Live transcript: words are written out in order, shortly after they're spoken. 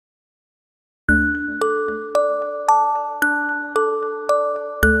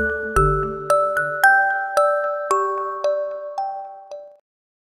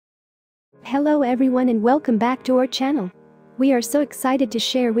Hello everyone and welcome back to our channel. We are so excited to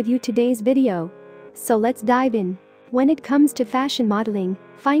share with you today's video. So let's dive in. When it comes to fashion modeling,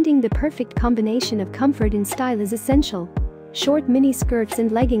 finding the perfect combination of comfort and style is essential. Short mini skirts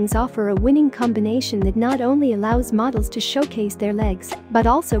and leggings offer a winning combination that not only allows models to showcase their legs, but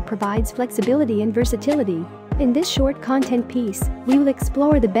also provides flexibility and versatility. In this short content piece, we will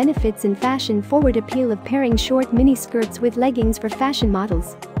explore the benefits and fashion-forward appeal of pairing short mini skirts with leggings for fashion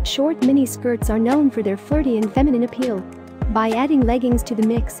models. Short mini skirts are known for their flirty and feminine appeal. By adding leggings to the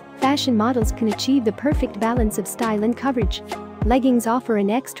mix, fashion models can achieve the perfect balance of style and coverage. Leggings offer an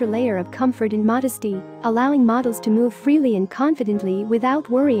extra layer of comfort and modesty, allowing models to move freely and confidently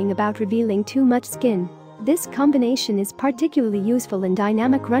without worrying about revealing too much skin. This combination is particularly useful in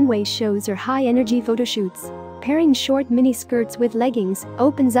dynamic runway shows or high-energy photoshoots. Pairing short mini skirts with leggings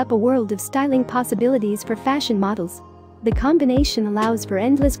opens up a world of styling possibilities for fashion models. The combination allows for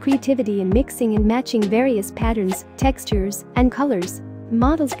endless creativity in mixing and matching various patterns, textures, and colors.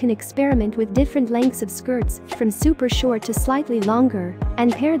 Models can experiment with different lengths of skirts, from super short to slightly longer,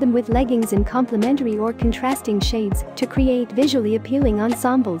 and pair them with leggings in complementary or contrasting shades to create visually appealing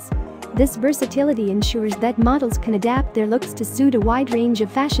ensembles. This versatility ensures that models can adapt their looks to suit a wide range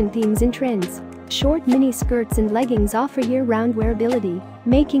of fashion themes and trends. Short mini skirts and leggings offer year-round wearability,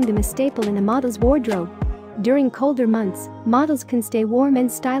 making them a staple in a model's wardrobe. During colder months, models can stay warm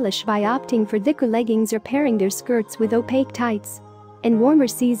and stylish by opting for thicker leggings or pairing their skirts with opaque tights. In warmer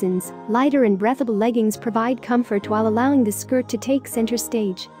seasons, lighter and breathable leggings provide comfort while allowing the skirt to take center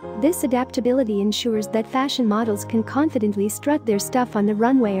stage. This adaptability ensures that fashion models can confidently strut their stuff on the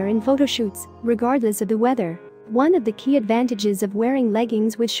runway or in photoshoots, regardless of the weather. One of the key advantages of wearing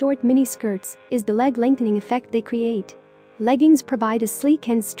leggings with short mini skirts is the leg lengthening effect they create. Leggings provide a sleek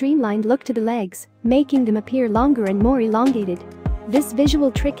and streamlined look to the legs, making them appear longer and more elongated. This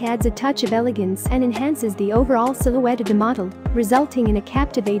visual trick adds a touch of elegance and enhances the overall silhouette of the model, resulting in a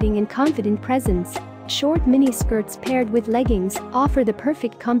captivating and confident presence. Short mini skirts paired with leggings offer the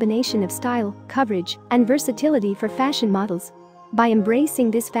perfect combination of style, coverage, and versatility for fashion models. By embracing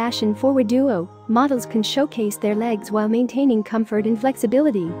this fashion-forward duo, models can showcase their legs while maintaining comfort and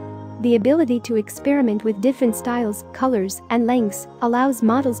flexibility. The ability to experiment with different styles, colors, and lengths allows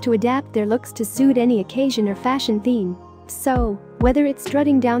models to adapt their looks to suit any occasion or fashion theme. So, whether it's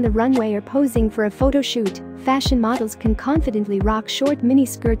strutting down the runway or posing for a photo shoot, fashion models can confidently rock short mini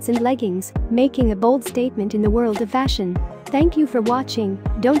skirts and leggings, making a bold statement in the world of fashion. Thank you for watching.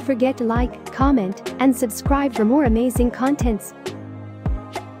 Don't forget to like, comment, and subscribe for more amazing contents.